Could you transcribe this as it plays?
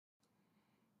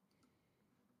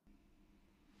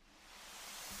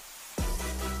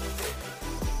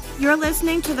You're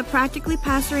listening to the Practically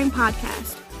Pastoring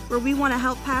Podcast, where we want to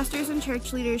help pastors and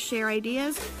church leaders share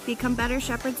ideas, become better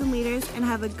shepherds and leaders, and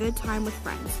have a good time with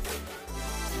friends.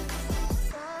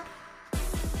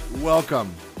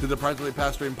 Welcome to the Practically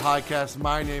Pastoring Podcast.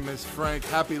 My name is Frank.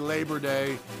 Happy Labor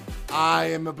Day.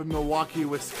 I am up in Milwaukee,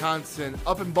 Wisconsin.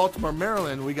 Up in Baltimore,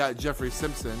 Maryland, we got Jeffrey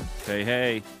Simpson. Hey,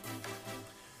 hey.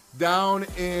 Down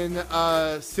in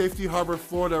Safety Harbor,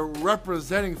 Florida,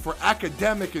 representing for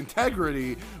academic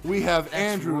integrity, we have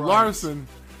Andrew Larson.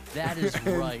 That is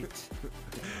right.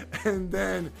 And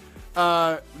then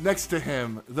next to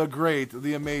him, the great,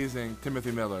 the amazing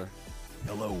Timothy Miller.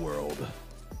 Hello, world.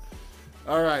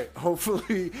 All right.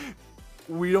 Hopefully,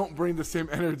 we don't bring the same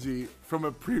energy from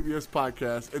a previous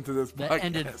podcast into this podcast. That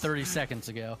ended 30 seconds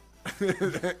ago.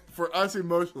 For us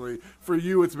emotionally, for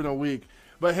you, it's been a week.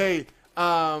 But hey,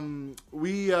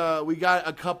 we got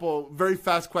a couple very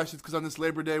fast questions because on this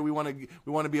Labor Day, we want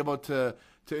to be able to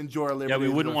enjoy our Labor Day. Yeah, we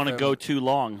wouldn't want to go too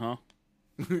long, huh?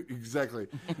 Exactly.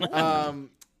 I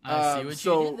see what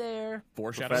you did there.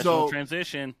 Professional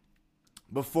transition.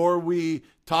 Before we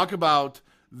talk about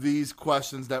these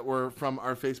questions that were from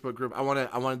our Facebook group, I want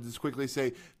to just quickly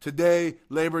say today,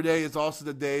 Labor Day, is also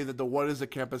the day that the What is the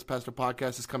Campus Pastor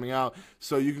podcast is coming out.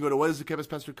 So you can go to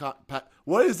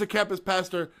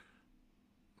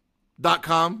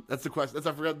whatisthecampusPastor.com. That's the question. I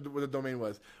forgot what the domain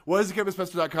was.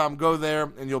 WhatisthecampusPastor.com. Go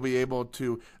there and you'll be able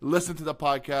to listen to the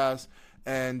podcast.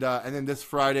 And then this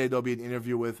Friday there'll be an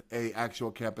interview with a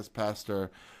actual campus pastor.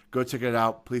 Go check it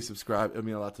out. Please subscribe. It'll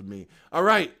mean a lot to me. All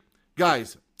right,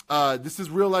 guys. This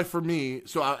is real life for me,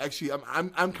 so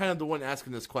I'm kind of the one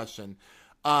asking this question.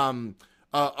 We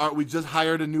just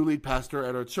hired a new lead pastor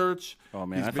at our church. Oh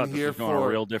man, He's I been thought this here was going for a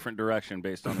real different direction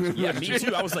based on this. Yeah, me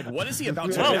too. I was like, what is he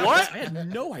about to do? What? I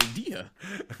had no idea.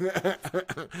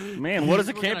 Man, what is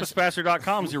a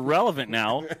campuspastor.com is irrelevant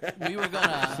now. We were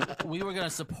gonna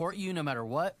support you no matter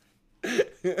what.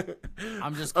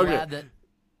 I'm just glad that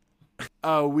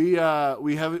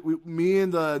me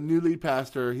and the new lead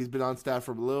pastor, he's been on staff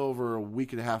for a little over a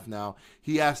week and a half now.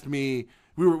 He asked me,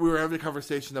 we were having a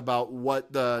conversation about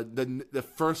what the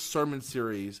first sermon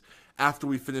series after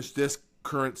we finish this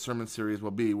current sermon series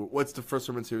will be. What's the first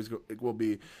sermon series will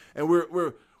be? And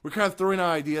we're kind of throwing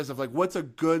out ideas of like what's a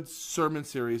good sermon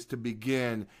series to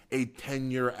begin a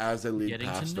tenure as a lead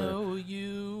pastor.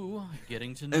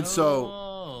 Getting to know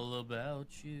all about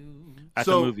you. At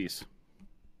the movies.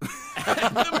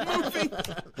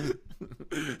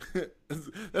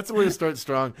 That's the way to start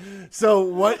strong.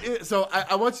 So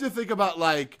I want you to think about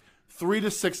like 3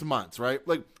 to 6 months, right?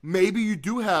 Like maybe you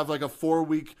do have like a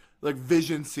 4-week like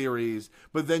vision series,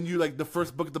 but then you like the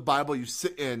first book of the Bible you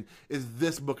sit in is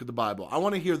this book of the Bible. I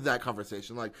want to hear that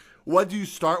conversation. Like what do you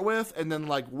start with, and then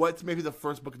like what's maybe the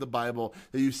first book of the Bible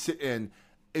that you sit in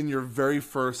your very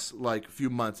first like few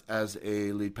months as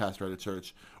a lead pastor at a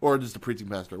church or just a preaching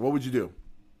pastor? What would you do?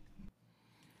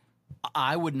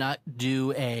 I would not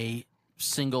do a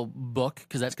single book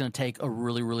because that's going to take a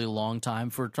really, really long time.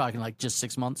 For talking like just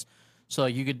 6 months. So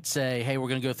you could say, hey, we're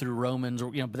going to go through Romans,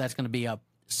 or but that's going to be a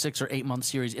 6 or 8 month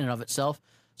series in and of itself.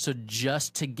 So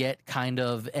just to get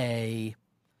to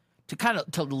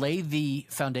lay the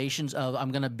foundations of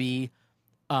I'm going to be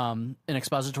an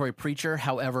expository preacher.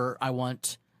 However, I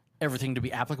want everything to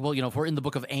be applicable. If we're in the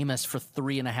book of Amos for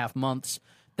 3.5 months,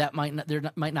 that might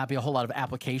not be a whole lot of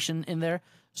application in there.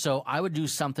 So I would do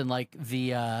something like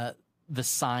the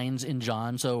signs in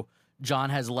John. So John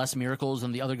has less miracles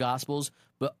than the other Gospels,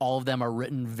 but all of them are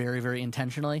written very, very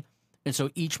intentionally. And so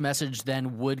each message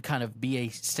then would kind of be a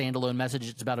standalone message.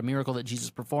 It's about a miracle that Jesus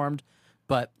performed.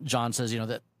 But John says,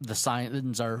 that the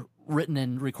signs are written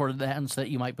and recorded then so that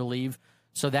you might believe.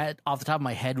 So that, off the top of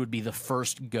my head, would be the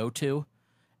first go-to.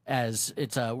 As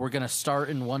it's we're going to start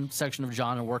in one section of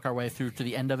John and work our way through to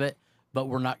the end of it, but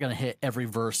we're not going to hit every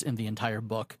verse in the entire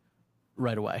book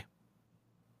right away.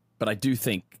 But I do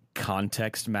think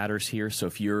context matters here. So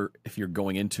if you're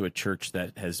going into a church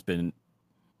that has been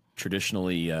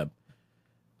traditionally, a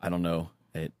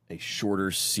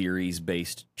shorter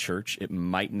series-based church, it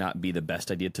might not be the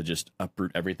best idea to just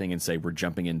uproot everything and say we're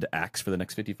jumping into Acts for the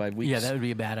next 55 weeks. Yeah, that would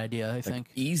be a bad idea, I think.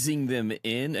 Easing them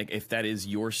in, if that is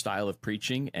your style of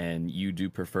preaching and you do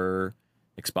prefer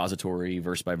expository,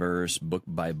 verse-by-verse,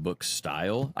 book-by-book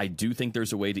style, I do think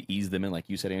there's a way to ease them in. Like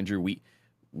you said, Andrew,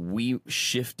 we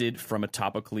shifted from a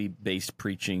topically based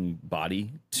preaching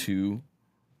body to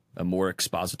a more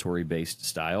expository based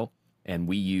style, and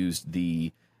we used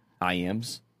the I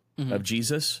ams of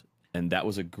Jesus, and that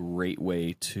was a great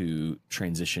way to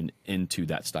transition into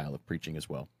that style of preaching as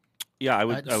well. Yeah, I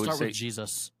would start say with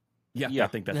Jesus. Yeah, I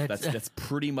think that's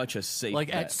pretty much a safe Like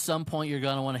bet. at some point, you're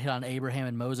going to want to hit on Abraham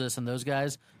and Moses and those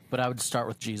guys, but I would start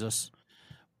with Jesus.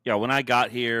 Yeah, when I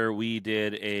got here, we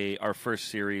did our first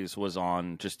series was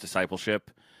on just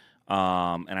discipleship,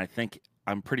 and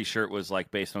I'm pretty sure it was like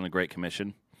based on the Great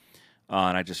Commission,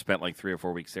 and I just spent like 3 or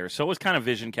 4 weeks there. So it was kind of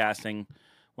vision casting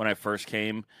when I first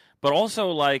came, but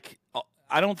also like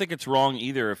I don't think it's wrong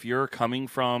either if you're coming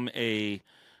from a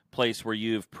place where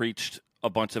you've preached a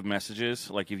bunch of messages,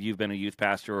 like if you've been a youth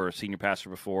pastor or a senior pastor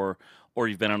before, or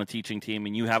you've been on a teaching team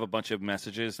and you have a bunch of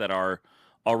messages that are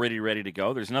already ready to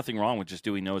go. There's nothing wrong with just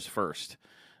doing those first,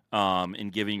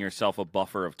 and giving yourself a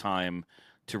buffer of time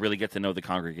to really get to know the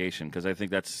congregation, because I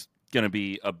think that's going to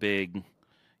be a big,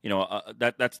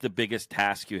 that's the biggest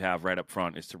task you have right up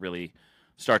front, is to really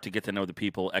start to get to know the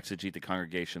people, exegete the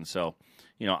congregation. So,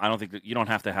 I don't think that you don't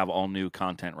have to have all new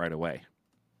content right away.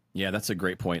 Yeah, that's a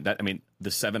great point.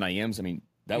 The 7 IMs,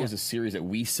 that was a series that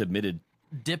we submitted.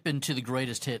 Dip into the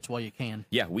greatest hits while you can.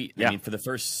 Yeah, I mean, for the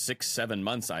first 6-7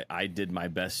 months, I did my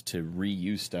best to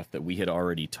reuse stuff that we had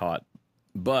already taught.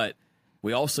 But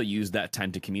we also used that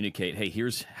time to communicate, hey,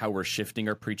 here's how we're shifting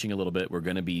our preaching a little bit. We're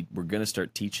going to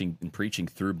start teaching and preaching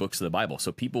through books of the Bible.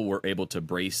 So people were able to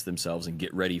brace themselves and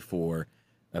get ready for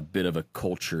a bit of a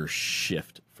culture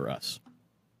shift for us.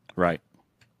 Right.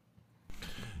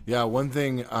 Yeah, one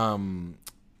thing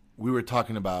we were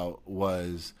talking about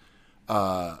was, we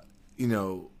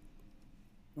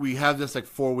have this like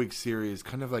 4-week series,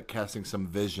 kind of like casting some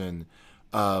vision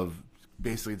of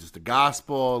basically just the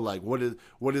gospel, like what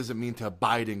does it mean to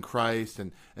abide in Christ,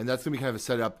 and that's gonna be kind of a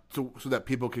setup so that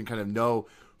people can kind of know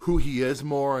who He is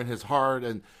more in His heart,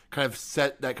 and kind of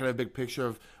set that kind of big picture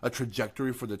of a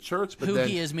trajectory for the church. But who then,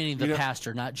 He is, meaning the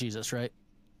pastor, not Jesus, right?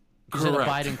 You Correct. said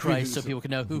abide in Christ so people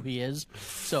can know who He is.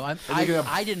 So I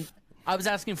was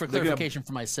asking for clarification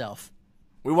for myself.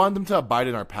 We want them to abide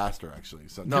in our pastor, actually.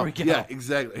 So no, There we go. yeah,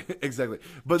 exactly.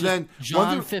 But then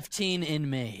John 15 in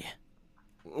me.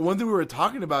 one thing we were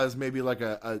talking about is maybe like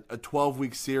a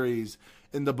 12-week series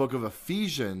in the book of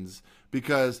Ephesians,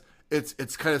 because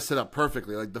it's kind of set up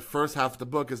perfectly. Like the first half of the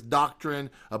book is doctrine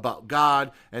about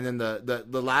God, and then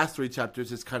the last 3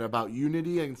 chapters is kind of about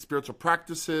unity and spiritual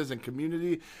practices and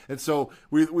community. And so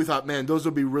we thought, man, those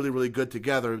would be really, really good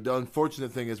together. The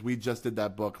unfortunate thing is we just did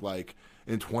that book like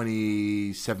in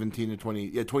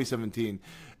 2017,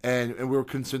 and we were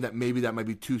concerned that maybe that might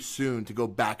be too soon to go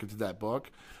back into that book.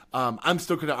 I'm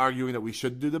still kind of arguing that we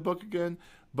should do the book again.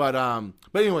 But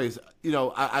anyways,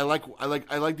 I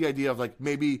like the idea of like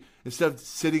maybe instead of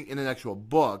sitting in an actual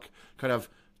book, kind of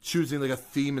choosing like a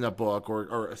theme in a book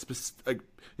or a specific,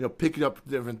 picking up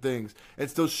different things and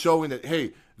still showing that,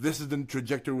 hey, this is the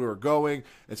trajectory we were going,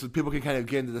 and so people can kind of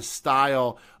get into the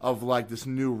style of like this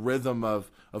new rhythm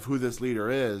of who this leader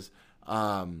is.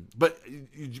 But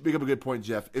you make up a good point,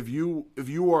 Jeff. If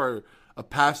you are a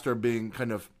pastor being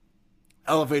kind of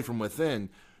elevated from within,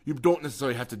 you don't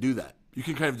necessarily have to do that. You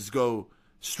can kind of just go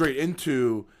straight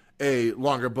into a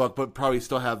longer book, but probably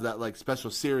still have that like special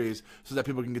series so that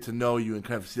people can get to know you and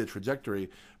kind of see the trajectory.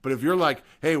 But if you're like,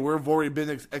 hey, we've already been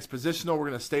expositional, we're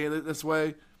going to stay in it this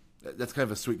way, that's kind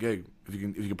of a sweet gig if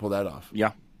you can pull that off.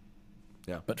 Yeah.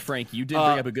 Yeah. But Frank, you did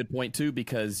bring up a good point too,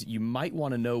 because you might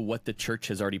want to know what the church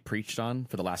has already preached on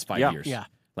for the last 5 years. Yeah.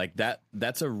 Like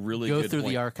that's a really Go good through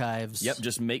point. the archives. Yep,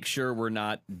 just make sure we're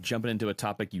not jumping into a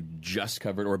topic you just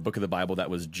covered or a book of the Bible that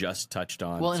was just touched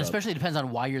on. Well, and especially it depends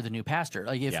on why you're the new pastor.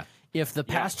 Like if the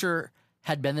pastor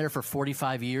had been there for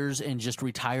 45 years and just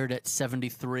retired at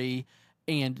 73,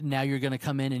 and now you're going to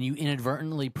come in and you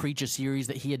inadvertently preach a series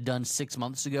that he had done 6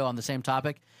 months ago on the same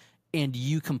topic, and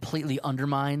you completely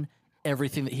undermine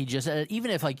everything that he just said,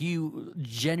 even if like you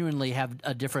genuinely have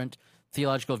a different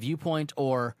theological viewpoint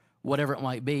or whatever it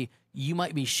might be, you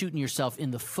might be shooting yourself in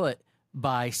the foot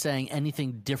by saying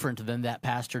anything different than that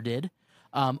pastor did.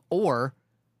 Or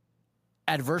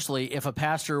adversely, if a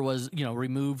pastor was,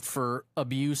 removed for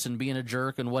abuse and being a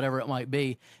jerk and whatever it might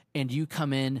be, and you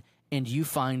come in and you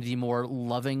find the more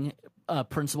loving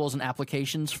principles and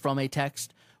applications from a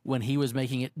text when he was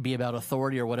making it be about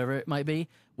authority or whatever it might be,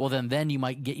 well, then you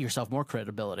might get yourself more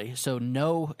credibility. So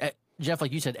Jeff,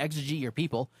 like you said, exegete your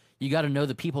people. You got to know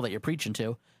the people that you're preaching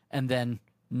to, and then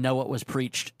know what was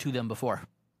preached to them before.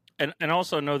 And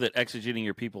also know that exegeting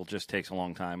your people just takes a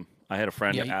long time. I had a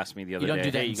friend that asked me the other day, you don't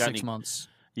do that hey, in 6 months.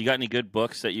 You got any good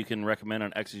books that you can recommend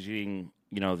on exegeting,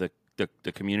 the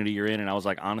community you're in? And I was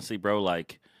like, honestly, bro,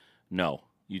 like, no.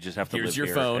 You just have to Here's live your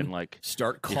here phone. And like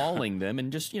start calling them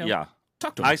and just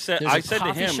talk to them. I said There's a to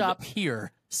coffee him, shop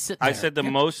here. Sit there. I said the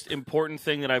most important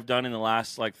thing that I've done in the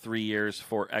last 3 years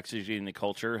for exegeting the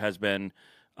culture has been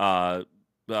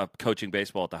coaching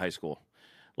baseball at the high school.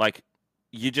 Like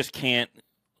you just can't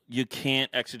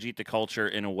exegete the culture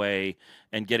in a way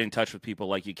and get in touch with people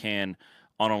like you can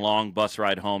on a long bus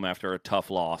ride home after a tough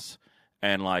loss,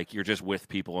 and like you're just with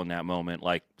people in that moment.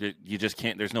 Like you just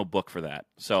can't. There's no book for that.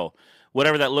 So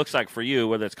whatever that looks like for you,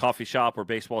 whether it's coffee shop or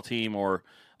baseball team or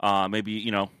maybe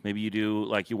you do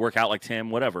like you work out like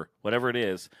Tim, whatever it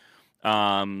is,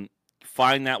 find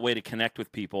that way to connect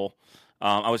with people.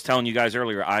 I was telling you guys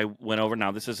earlier, I went over.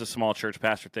 Now this is a small church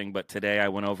pastor thing, but today I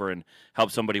went over and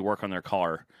helped somebody work on their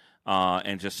car.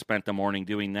 And just spent the morning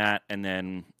doing that, and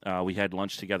then we had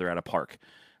lunch together at a park.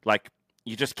 Like,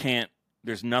 you just can't,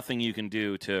 there's nothing you can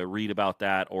do to read about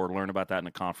that or learn about that in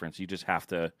a conference. You just have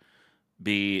to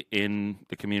be in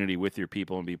the community with your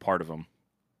people and be part of them.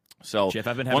 So, Jeff,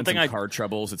 I've been having some car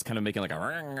troubles. It's kind of making like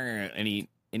a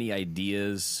any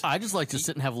ideas? I just like to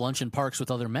sit and have lunch in parks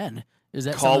with other men. Is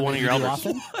that call something one that of your you do elders?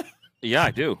 often? Yeah,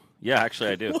 I do. Yeah, actually,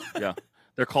 I do. Yeah,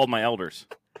 they're called my elders.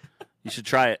 You should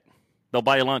try it. They'll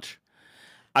buy you lunch.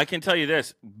 I can tell you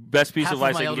this: best piece Half of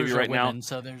advice my I can give elders you are right women, now.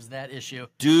 so there's that issue.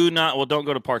 Don't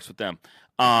go to parks with them.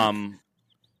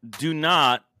 Do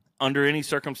not, under any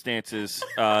circumstances,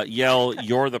 yell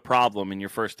 "You're the problem" in your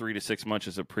first 3 to 6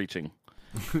 months of preaching.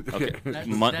 Okay, that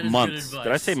is months. good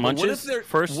Did I say advice. munches?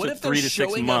 First what if 3 they're to 6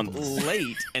 showing months. up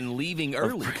late and leaving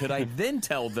early? Could I then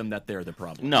tell them that they're the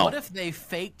problem? No. What if they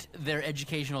faked their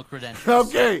educational credentials?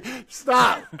 Okay,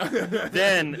 stop.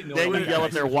 Then you yell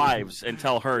at their wives and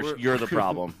tell her you're the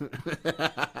problem.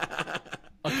 A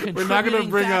We're not gonna contributing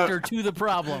bring up- factor to the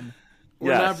problem.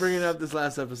 We're Yes. not bringing up this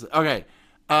last episode. Okay.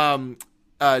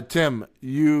 Tim,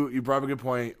 you brought up a good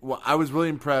point. Well, I was really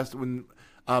impressed when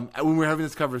we were having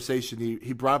this conversation.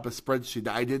 He brought up a spreadsheet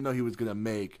that I didn't know he was going to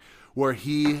make, where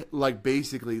he like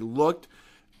basically looked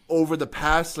over the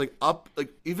past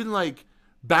even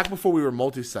back before we were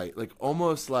multi-site, like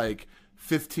almost like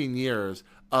 15 years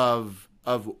of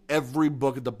every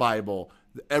book of the Bible,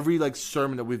 every like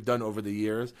sermon that we've done over the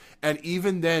years, and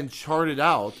even then charted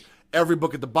out every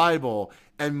book of the Bible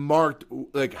and marked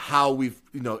like how we've,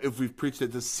 if we've preached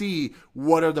it, to see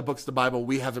what are the books of the Bible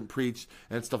we haven't preached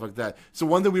and stuff like that. So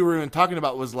one thing we were even talking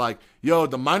about was like,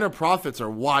 the minor prophets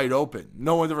are wide open.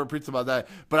 No one's ever preached about that.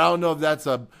 But I don't know if that's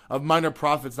a minor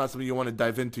prophets, not something you want to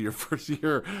dive into your first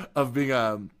year of being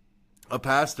a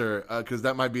pastor, because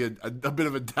that might be a bit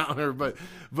of a downer, but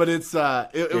it's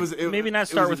maybe not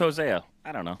start with Hosea.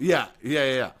 I don't know. Yeah.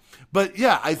 But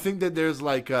yeah, I think that there's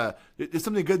there's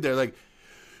something good there. Like,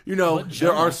 But there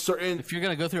Jonah, are certain. If you're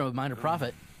going to go through a minor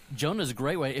prophet, Jonah's a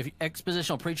great way. If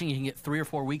expositional preaching, you can get 3 or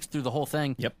 4 weeks through the whole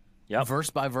thing. Yep. Verse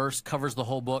by verse, covers the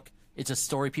whole book. It's a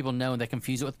story people know, and they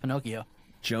confuse it with Pinocchio.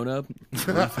 Jonah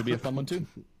could be a fun one too.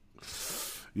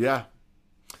 Yeah.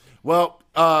 Well,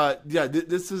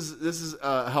 this is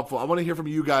helpful. I want to hear from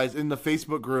you guys in the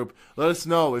Facebook group. Let us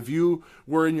know if you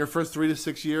were in your first 3 to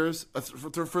 6 years,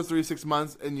 first 3 to 6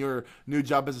 months in your new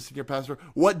job as a senior pastor.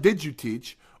 What did you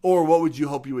teach, or what would you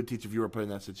hope you would teach if you were put in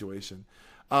that situation?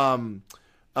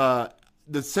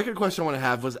 The second question I want to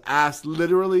have was asked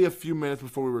literally a few minutes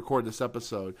before we record this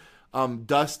episode.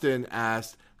 Dustin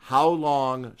asked, "How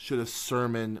long should a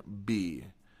sermon be?"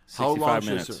 65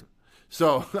 minutes.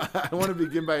 So I want to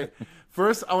begin by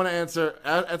first. I want to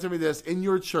answer me this: in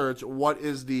your church, what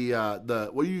is the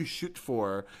what do you shoot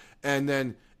for, and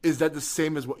then is that the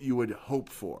same as what you would hope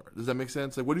for? Does that make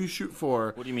sense? Like, what do you shoot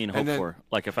for? What do you mean And hope then- for?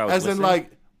 Like if I was As in,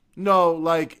 listening?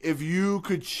 like if you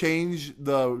could change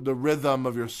the rhythm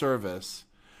of your service,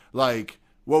 like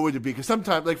what would it be? Because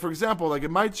sometimes, like for example, like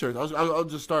in my church, I'll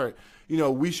just start.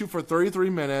 We shoot for 33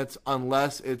 minutes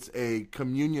unless it's a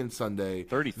communion Sunday.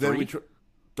 33? Then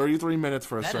 33 minutes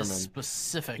for a That sermon. is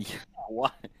specific.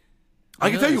 What? I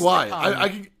can tell you why.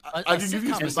 sitcom- I can give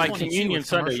you sitcom some. is By 22 communion with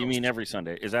Sunday, you commercials. mean every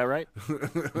Sunday. Is that right?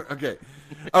 Okay.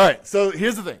 All right. So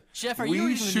here's the thing. Jeff, are We you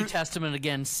reading the New shoot- Testament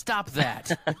again? Stop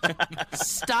that.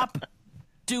 Stop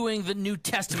doing the New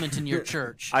Testament in your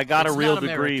church. I got It's a real not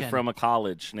degree American. from a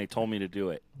college, and they told me to do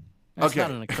it. That's Okay.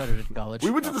 not an accredited college.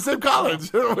 We went to the same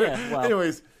college. well.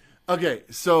 Anyways, okay.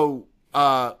 So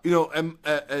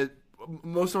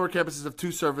most of our campuses have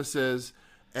 2 services,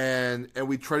 and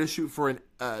we try to shoot for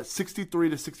 63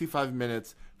 to 65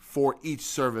 minutes for each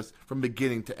service from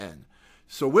beginning to end.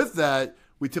 So with that,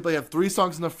 we typically have 3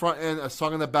 songs in the front end, a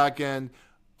song in the back end.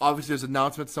 Obviously, there's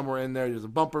announcements somewhere in there. There's a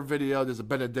bumper video. There's a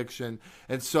benediction.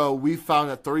 And so we found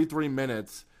that 33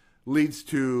 minutes leads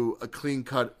to a clean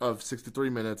cut of 63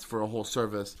 minutes for a whole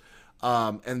service.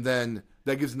 And then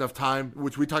that gives enough time,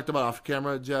 which we talked about off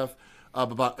camera, Jeff,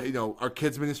 about, our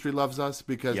kids ministry loves us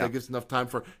because Yeah. that gives enough time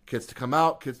for kids to come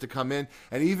out, kids to come in,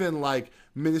 and even like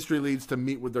ministry leads to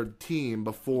meet with their team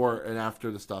before and after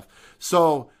the stuff.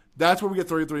 So that's where we get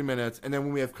 33 minutes. And then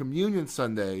when we have Communion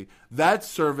Sunday, that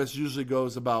service usually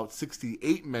goes about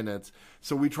 68 minutes.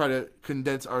 So we try to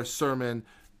condense our sermon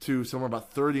to somewhere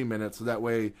about 30 minutes. So that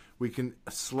way we can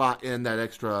slot in that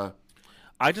extra.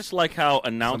 I just like how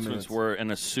announcements were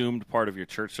an assumed part of your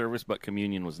church service, but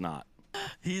communion was not.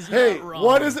 He's Hey, not wrong.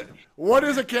 what is it? What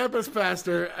is a campus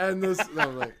pastor? And this. No,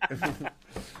 like,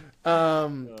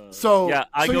 so Yeah,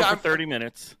 I so go yeah, for I'm- 30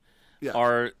 minutes. Yeah.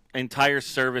 Our entire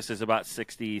service is about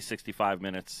 60, 65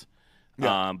 minutes,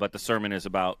 Yeah. but the sermon is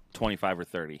about 25 or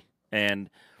 30. And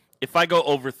if I go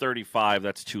over 35,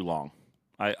 that's too long.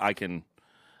 I can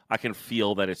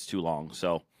feel that it's too long.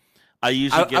 So I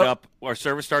usually get up. Our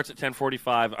service starts at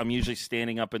 10:45. I'm usually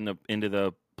standing up into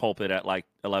the pulpit at like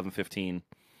 11:15.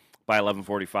 By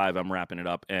 11:45, I'm wrapping it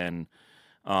up, and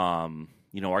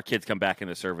our kids come back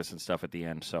into service and stuff at the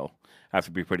end. So I have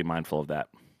to be pretty mindful of that.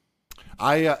 what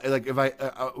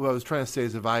I was trying to say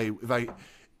is if I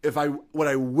what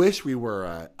I wish we were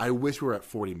at, I wish we were at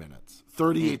 40 minutes,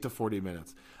 38 to 40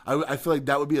 minutes. I feel like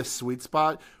that would be a sweet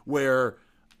spot where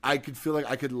I could feel like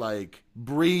I could like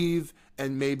breathe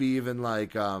and maybe even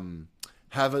like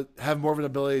have more of an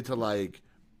ability to like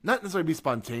not necessarily be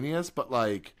spontaneous, but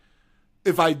like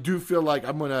if I do feel like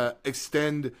I'm gonna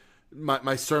extend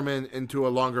my sermon into a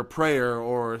longer prayer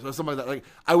or something like that. Like,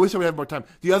 I wish I would have more time.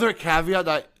 The other caveat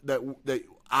that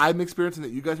I'm experiencing,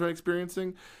 that you guys are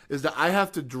experiencing, is that I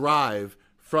have to drive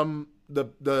from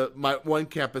my one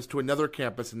campus to another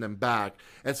campus and then back.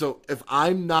 And so if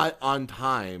I'm not on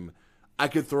time, I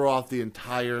could throw off the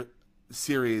entire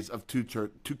series of two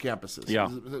campuses. Yeah.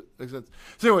 Does that make sense?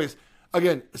 So anyways,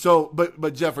 again,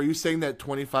 but Jeff, are you saying that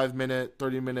 25-minute,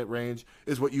 30-minute range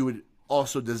is what you would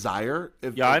also desire?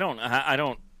 I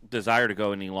don't desire to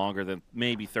go any longer than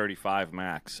maybe 35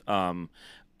 max.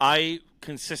 I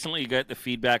consistently get the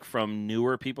feedback from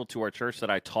newer people to our church that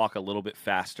I talk a little bit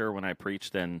faster when I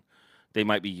preach than they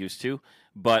might be used to,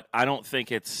 but I don't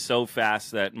think it's so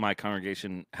fast that my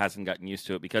congregation hasn't gotten used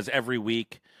to it, because every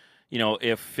week,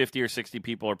 if 50 or 60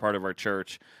 people are part of our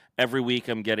church, every week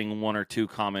I'm getting one or two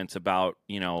comments about,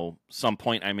 some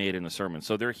point I made in the sermon.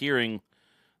 So they're hearing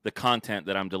the content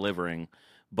that I'm delivering,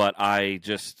 but I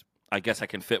guess I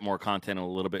can fit more content in a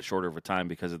little bit shorter of a time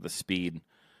because of the speed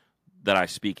that I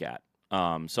speak at.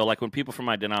 So like when people from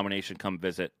my denomination come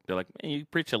visit, they're like, "Man, you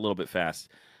preach a little bit fast."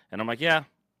 And I'm like, "Yeah,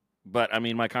 but I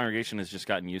mean, my congregation has just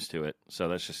gotten used to it. So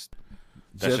that's just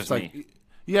like, me."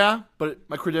 Yeah, but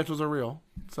my credentials are real.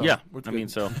 So Yeah, it's I good. mean,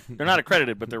 so they're not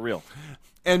accredited, but they're real.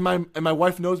 and my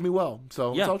wife knows me well,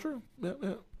 so Yeah. it's all true. Yeah.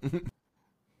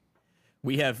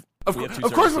 We have Of we have two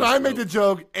course, when services, I make so- the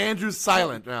joke, Andrew's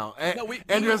silent now.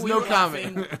 Andrew has no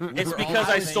comment. It's because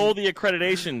I stole the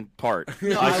accreditation part.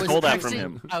 No, I was stole that texting- from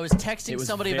him. I was texting It was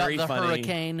somebody about very the funny.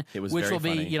 hurricane, It was which very will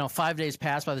be, funny. 5 days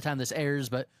past by the time this airs,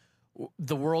 but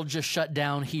the world just shut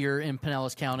down here in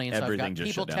Pinellas County, and so Everything I've got just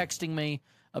people shut down. texting me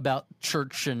about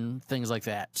church and things like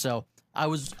that. So I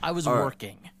was right.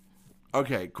 working.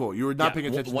 Okay, cool. You were not Yeah, paying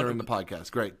attention one- during the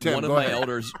podcast. Great. Tim, one of go my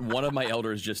ahead.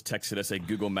 elders just texted us a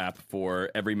Google map for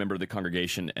every member of the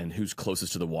congregation and who's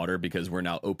closest to the water, because we're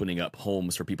now opening up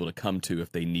homes for people to come to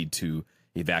if they need to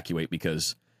evacuate,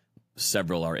 because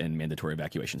several are in mandatory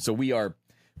evacuation. So we are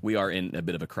in a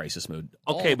bit of a crisis mode.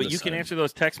 all Okay, of but a you can sudden. answer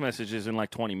those text messages in like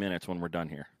 20 minutes when we're done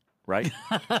here, right?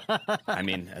 I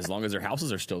mean, as long as their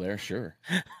houses are still there, sure.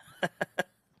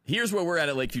 Here's where we're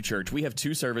at Lakeview Church. We have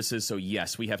two services, so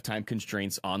yes, we have time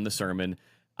constraints on the sermon.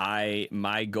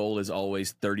 My goal is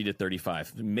always 30 to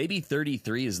 35. Maybe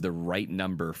 33 is the right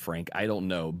number, Frank. I don't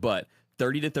know, but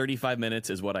 30 to 35 minutes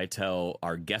is what I tell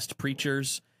our guest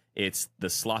preachers. It's the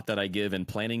slot that I give in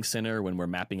Planning Center when we're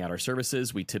mapping out our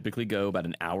services. We typically go about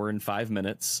an hour and 5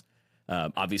 minutes.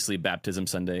 Obviously, Baptism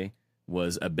Sunday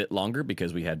was a bit longer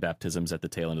because we had baptisms at the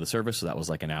tail end of the service, so that was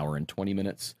like an hour and 20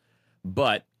 minutes.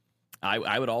 But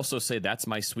I would also say that's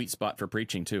my sweet spot for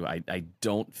preaching too. I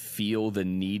don't feel the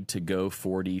need to go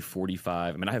 40,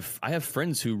 45. I mean, I have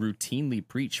friends who routinely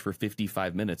preach for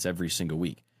 55 minutes every single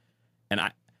week. And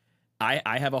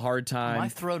I have a hard time. My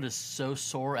throat is so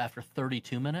sore after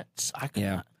 32 minutes. I could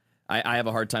not. I have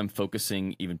a hard time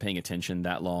focusing, even paying attention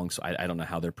that long. So I don't know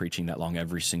how they're preaching that long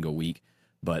every single week.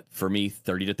 But for me,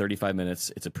 30 to 35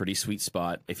 minutes, it's a pretty sweet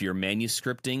spot. If you're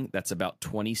manuscripting, that's about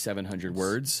 2,700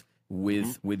 words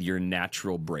with your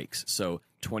natural breaks. So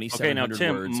 2,700 Okay,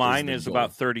 now words. Tim, mine the is goal about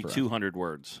for us. 3,200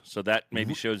 words, so that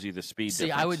maybe shows you the speed See,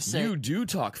 difference. I would say You do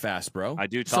talk fast, bro. I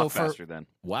do So talk for- faster then.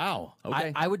 Wow.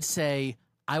 Okay. I would say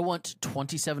I want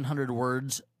 2,700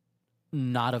 words,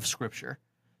 not of scripture.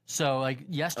 So like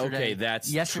yesterday, Okay,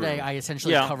 that's yesterday true. I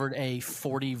essentially Yeah. covered a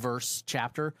 40 verse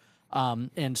chapter,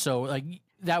 and so like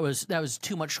that was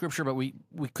too much scripture, but we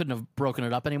couldn't have broken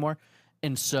it up anymore.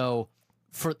 And so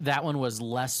for that one was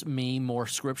less me, more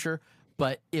scripture.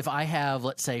 But if I have,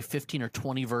 let's say, 15 or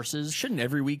 20 verses, Shouldn't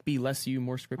every week be less you,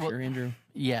 more scripture, Andrew?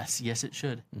 yes, it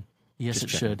should. Yes, it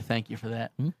should. Thank you for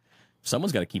that.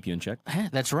 Someone's got to keep you in check.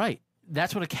 That's right.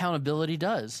 That's what accountability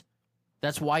does.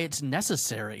 That's why it's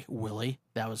necessary, Willie.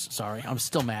 Sorry, I'm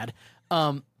still mad.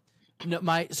 No,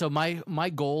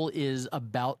 my goal is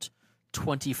about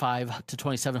 25 to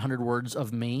 2,700 words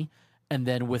of me, and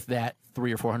then with that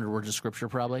 300 or 400 words of scripture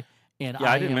probably. And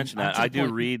Yeah, I didn't mention that. I do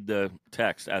point, read the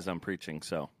text as I'm preaching,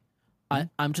 so.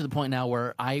 I'm to the point now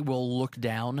where I will look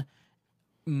down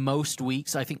most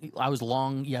weeks. I think I was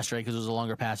long yesterday because it was a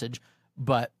longer passage,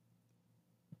 but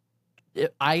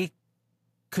I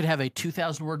could have a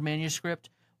 2,000 word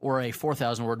manuscript or a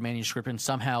 4,000 word manuscript and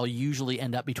somehow usually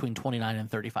end up between 29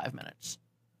 and 35 minutes.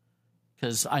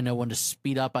 Because I know when to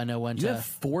speed up. I know when You to. have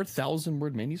 4,000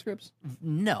 word manuscripts?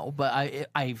 No, but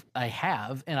I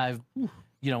have, and I've.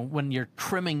 When you're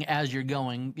trimming as you're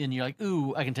going, and you're like,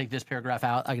 ooh, I can take this paragraph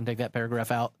out. I can take that paragraph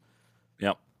out.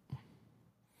 Yep.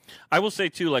 I will say,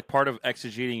 too, like part of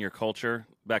exegeting your culture,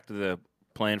 back to the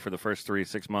plan for the first 3 to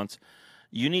 6 months,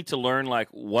 you need to learn like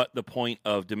what the point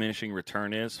of diminishing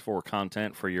return is for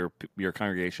content for your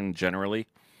congregation generally.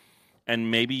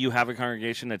 And maybe you have a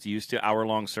congregation that's used to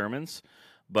hour-long sermons,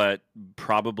 but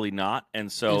probably not.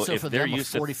 And so if for they're them,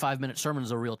 used a 45-minute sermon is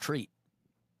a real treat.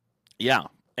 Yeah.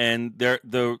 And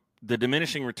the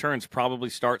diminishing returns probably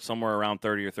start somewhere around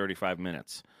 30 or 35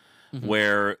 minutes,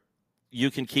 where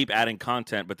you can keep adding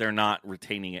content, but they're not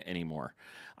retaining it anymore.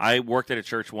 I worked at a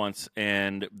church once,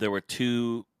 and there were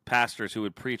 2 pastors who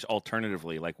would preach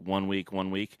alternatively, like one week,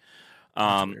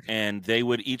 and they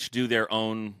would each do their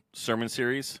own sermon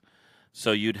series.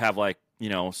 So you'd have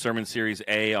sermon series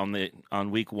A on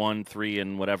week 1, 3,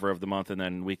 and whatever of the month, and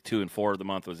then week 2 and 4 of the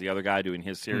month was the other guy doing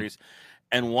his series.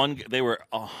 And they were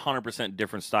 100%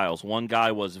 different styles. One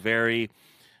guy was very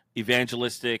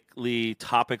evangelistically,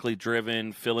 topically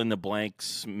driven, fill in the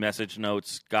blanks, message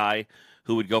notes guy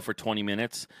who would go for 20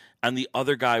 minutes. And the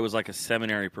other guy was like a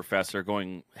seminary professor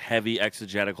going heavy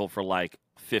exegetical for like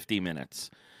 50 minutes.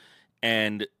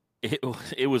 And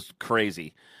it was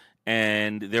crazy.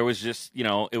 And there was just,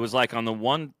 it was like on the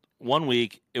one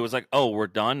week, it was like, oh, we're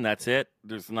done. That's it.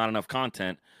 There's not enough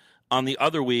content. On the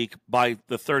other week, by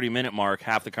the 30-minute mark,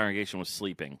 half the congregation was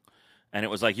sleeping. And it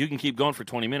was like, you can keep going for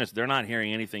 20 minutes. They're not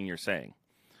hearing anything you're saying.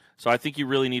 So I think you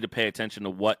really need to pay attention to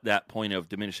what that point of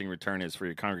diminishing return is for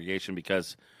your congregation,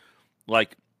 because,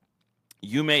 like,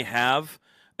 you may have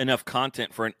enough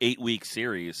content for an 8-week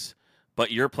series,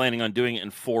 but you're planning on doing it in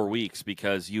 4 weeks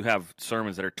because you have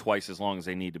sermons that are twice as long as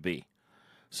they need to be.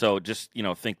 So just,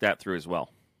 think that through as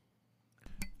well.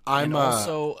 And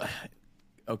also,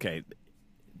 okay,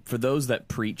 for those that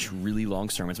preach really long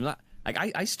sermons,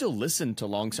 I still listen to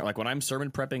long sermons. Like when I'm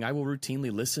sermon prepping, I will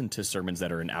routinely listen to sermons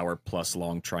that are an hour plus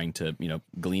long, trying to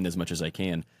glean as much as I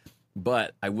can.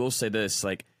 But I will say this: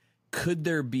 like, could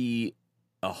there be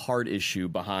a hard issue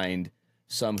behind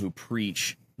some who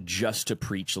preach just to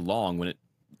preach long? When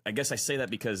I guess I say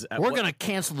that because we're going to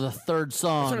cancel the third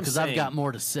song because I've got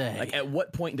more to say. Like, at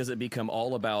what point does it become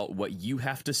all about what you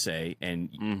have to say and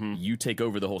you take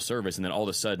over the whole service, and then all of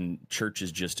a sudden church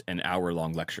is just an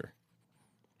hour-long lecture?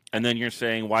 And then you're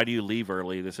saying, why do you leave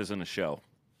early? This isn't a show.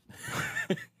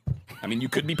 I mean, you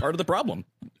could be part of the problem.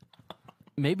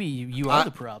 Maybe you are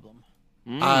the problem.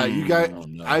 You guys,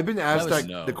 no. I've been asked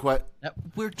the question.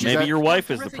 Maybe your wife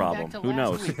is the problem. Who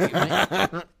knows?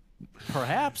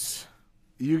 Perhaps.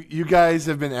 You guys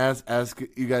have been asked.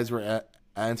 You guys were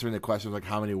answering the question like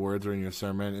how many words are in your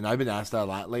sermon, and I've been asked that a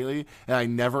lot lately, and I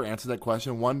never answered that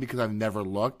question. 1, because I've never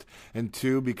looked, and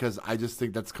 2, because I just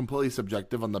think that's completely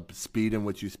subjective on the speed in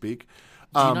which you speak.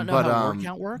 Do you not know how word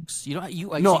count works? You don't.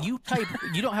 You type.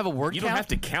 You don't have a word count. You don't have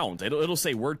to count. It'll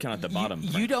say word count at the bottom.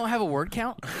 You don't have a word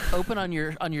count open on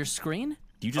your screen.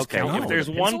 You just okay, count if there's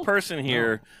with a one pencil? person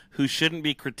here who shouldn't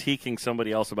be critiquing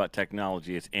somebody else about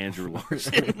technology, it's Andrew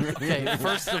Larson. Okay,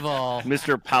 first of all,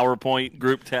 Mr. PowerPoint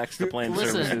group text to plan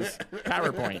Listen. services.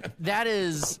 PowerPoint.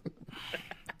 That's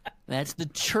the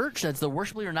church. That's the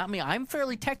worship leader, not me. I'm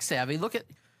fairly tech savvy. Look at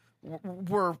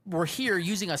we're here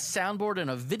using a soundboard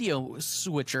and a video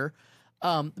switcher,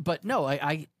 but no,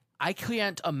 I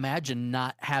can't imagine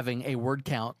not having a word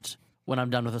count when I'm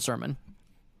done with a sermon.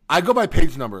 I go by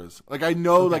page numbers. Like I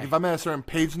know, like if I'm at a certain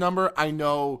page number, I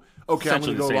know. Okay, I'm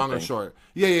going to go long or short.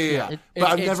 Yeah. But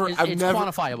I've never. It's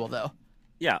quantifiable though.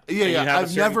 Yeah. Yeah.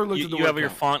 I've never looked at the word You have your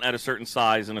count. font at a certain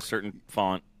size and a certain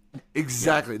font.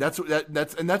 Exactly. That's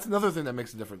another thing that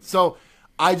makes a difference. So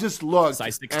I just looked.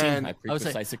 Size 16. And I preach I would with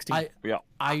say size 16. Yeah.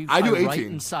 I do write 18.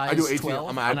 in size I do 18. 12,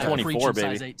 I'm and I 24, preach in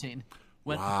baby. size 18.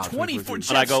 wow, 24.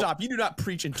 But I Jeff, go- stop. You do not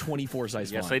preach in 24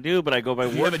 size Yes, font. I do, but I go by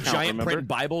word You have a count, giant remember? print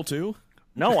Bible too?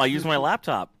 No, I use my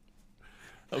laptop.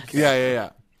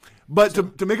 Yeah. But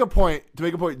to make a point,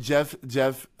 Jeff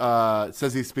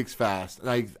says he speaks fast, and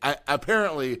I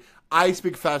apparently I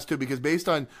speak fast too, because based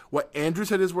on what Andrew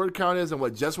said his word count is and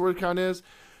what Jeff's word count is,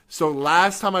 so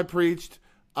last time I preached,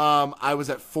 I was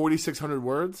at 4,600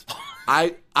 words.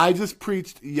 I just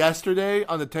preached yesterday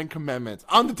on the Ten Commandments,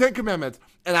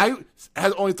 and I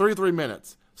had only 33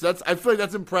 minutes. So I feel like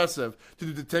that's impressive to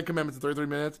do the Ten Commandments in 33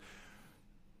 minutes.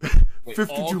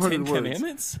 5,200 words.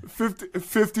 Commandments?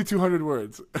 5,200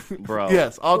 words. Bro.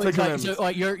 Yes, all Ten Wait, Commandments. so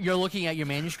you're looking at your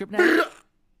manuscript now?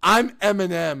 I'm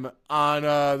Eminem on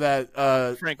that.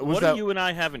 Frank, what's what that? do you and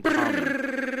I have in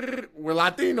common? We're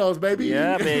Latinos, baby.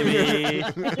 Yeah, baby.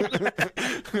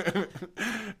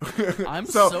 I'm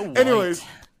So, so white. anyways,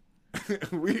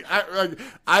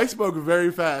 I spoke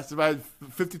very fast. If I had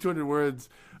 5,200 words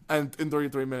and in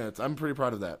 33 minutes, I'm pretty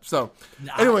proud of that. So,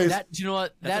 anyways, do you know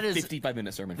what? That's That a is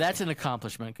 55-minute sermon. that's an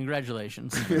accomplishment.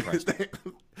 Congratulations. Respect.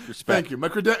 thank you. My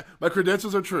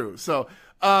credentials are true. So,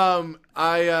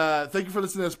 I thank you for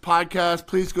listening to this podcast.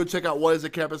 Please go check out What Is a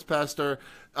Campus Pastor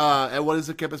at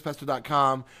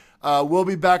whatisacampuspastor.com. We'll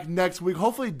be back next week.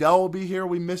 Hopefully, Dell will be here.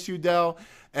 We miss you, Dell.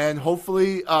 And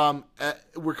hopefully,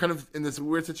 we're kind of in this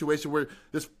weird situation where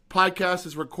this podcast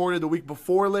is recorded the week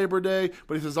before Labor Day,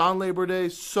 but this is on Labor Day.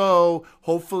 So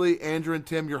hopefully, Andrew and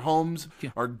Tim, your homes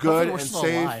are good Hopefully we're and still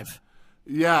safe. alive.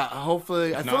 Yeah,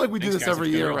 hopefully. I feel not, like we do thanks, this guys. every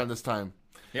It's been year real. around this time.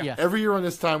 Yeah. Every year around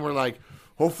this time, we're like,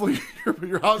 hopefully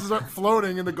your houses aren't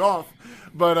floating in the Gulf.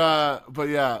 But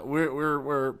yeah,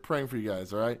 we're praying for you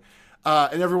guys. All right,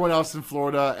 and everyone else in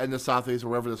Florida and the Southeast, or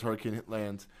wherever this hurricane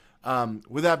lands.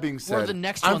 With that being said, Or the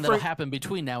next I'm one that'll Frank- happen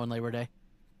between now and Labor Day.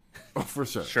 Oh, for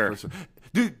sure. Sure.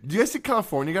 Dude, do you guys think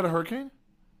California got a hurricane?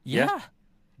 Yeah.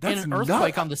 That's and an earthquake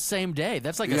nuts. on the same day.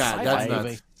 That's like a Yeah, sci-fi that's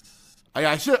movie.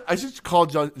 nuts. I should call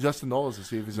Justin Knowles to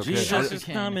see if he's okay. Jesus I- is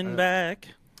coming back.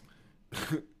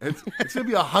 it's gonna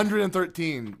be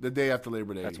 113 the day after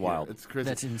Labor Day. That's here. wild. It's crazy.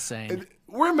 That's insane.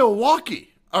 We're in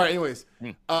Milwaukee. All right. Anyways,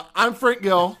 I'm Frank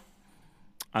Gill.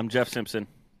 I'm Jeff Simpson.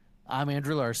 I'm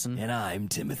Andrew Larson. And I'm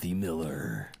Timothy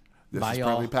Miller. This Bye, is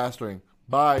y'all. Friendly Pastoring.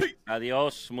 Bye.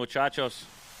 Adios, muchachos.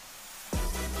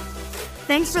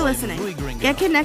 Thanks for listening. muy gringo. Get connected